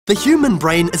The human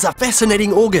brain is a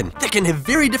fascinating organ that can have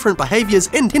very different behaviours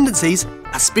and tendencies,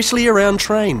 especially around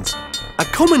trains. A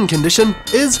common condition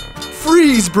is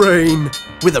freeze brain,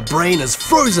 where the brain is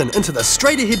frozen into the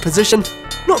straight ahead position,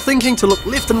 not thinking to look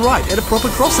left and right at a proper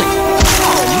crossing.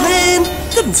 Oh man,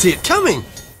 didn't see it coming.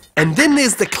 And then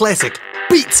there's the classic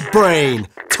beats brain,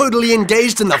 totally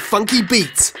engaged in the funky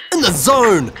beats. In the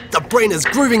zone, the brain is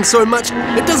grooving so much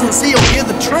it doesn't see or hear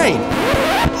the train.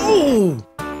 Oh!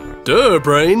 Duh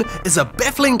brain is a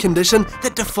baffling condition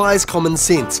that defies common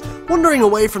sense, wandering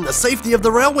away from the safety of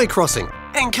the railway crossing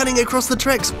and cutting across the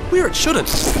tracks where it shouldn't.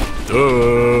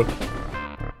 Duh!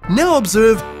 Now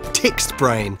observe text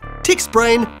brain. Text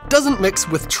brain doesn't mix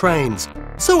with trains,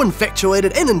 so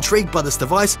infatuated and intrigued by this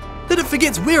device that it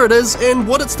forgets where it is and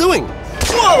what it's doing.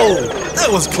 Whoa! That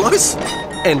was close!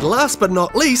 And last but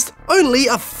not least, only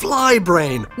a fly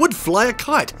brain would fly a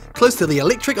kite close to the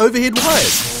electric overhead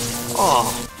wires.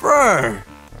 Oh, bro!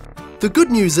 The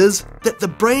good news is that the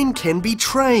brain can be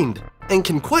trained and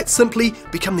can quite simply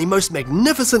become the most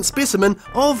magnificent specimen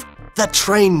of the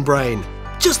train brain.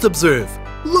 Just observe,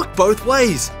 look both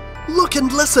ways, look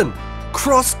and listen,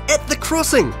 cross at the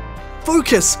crossing,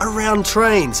 focus around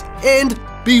trains, and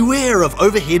beware of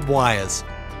overhead wires.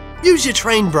 Use your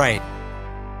train brain.